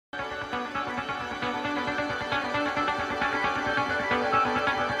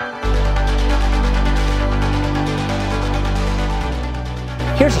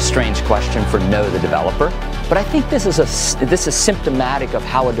Here's a strange question for Know the Developer, but I think this is symptomatic of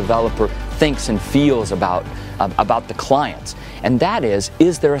how a developer thinks and feels about the clients. And that is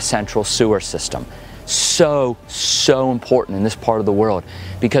there a central sewer system? So important in this part of the world,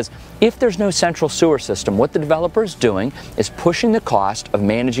 because if there's no central sewer system, what the developer is doing is pushing the cost of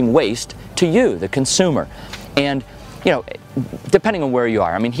managing waste to you, the consumer. And you know, depending on where you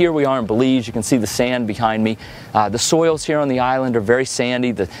are. I mean, here we are in Belize. You can see the sand behind me. The soils here on the island are very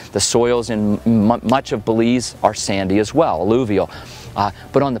sandy. The soils in much of Belize are sandy as well, alluvial.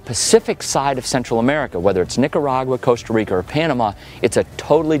 But on the Pacific side of Central America, whether it's Nicaragua, Costa Rica, or Panama, it's a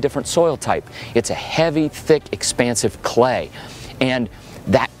totally different soil type. It's a heavy, thick, expansive clay. And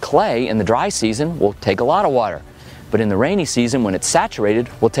that clay in the dry season will take a lot of water. But in the rainy season, when it's saturated,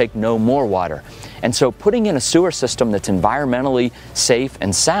 will take no more water. And so putting in a sewer system that's environmentally safe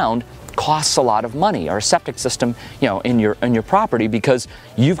and sound costs a lot of money, or a septic system, you know, in your property, because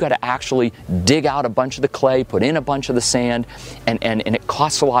you've got to actually dig out a bunch of the clay, put in a bunch of the sand, and it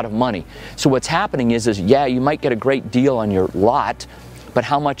costs a lot of money. So what's happening is yeah, you might get a great deal on your lot, but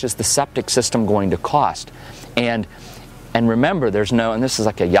how much is the septic system going to cost? And remember, there's no, and this is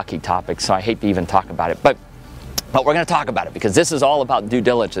like a yucky topic, so I hate to even talk about it, but we're going to talk about it because this is all about due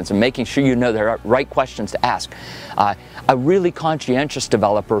diligence and making sure you know the right questions to ask. A really conscientious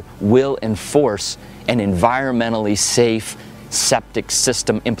developer will enforce an environmentally safe septic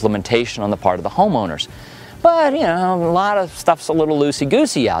system implementation on the part of the homeowners. But, you know, a lot of stuff's a little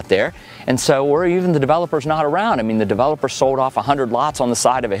loosey-goosey out there, and so, or even the developer's not around. I mean, the developer sold off 100 lots on the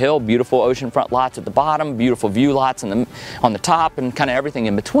side of a hill, beautiful oceanfront lots at the bottom, beautiful view lots on the top, and kind of everything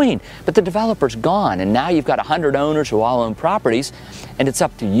in between. But the developer's gone, and now you've got 100 owners who all own properties, and it's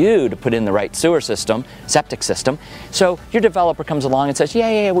up to you to put in the right sewer system, septic system. So your developer comes along and says,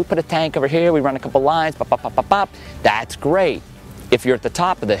 yeah, we put a tank over here, we run a couple lines, pop, pop, pop, pop, pop. That's great if you're at the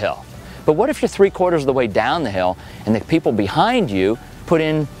top of the hill. But what if you're 3/4 of the way down the hill and the people behind you put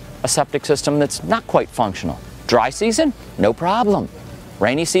in a septic system that's not quite functional? Dry season? No problem.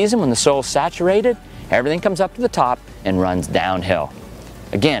 Rainy season, when the soil's saturated, everything comes up to the top and runs downhill.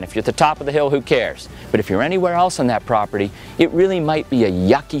 Again, if you're at the top of the hill, who cares? But if you're anywhere else on that property, it really might be a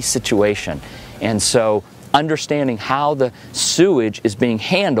yucky situation. And so understanding how the sewage is being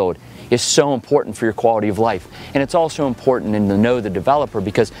handled is so important for your quality of life. And it's also important to know the developer,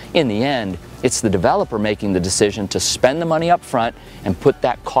 because in the end, it's the developer making the decision to spend the money up front and put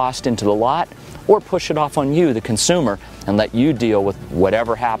that cost into the lot, or push it off on you, the consumer, and let you deal with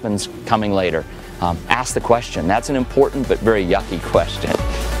whatever happens coming later. Ask the question. That's an important but very yucky question.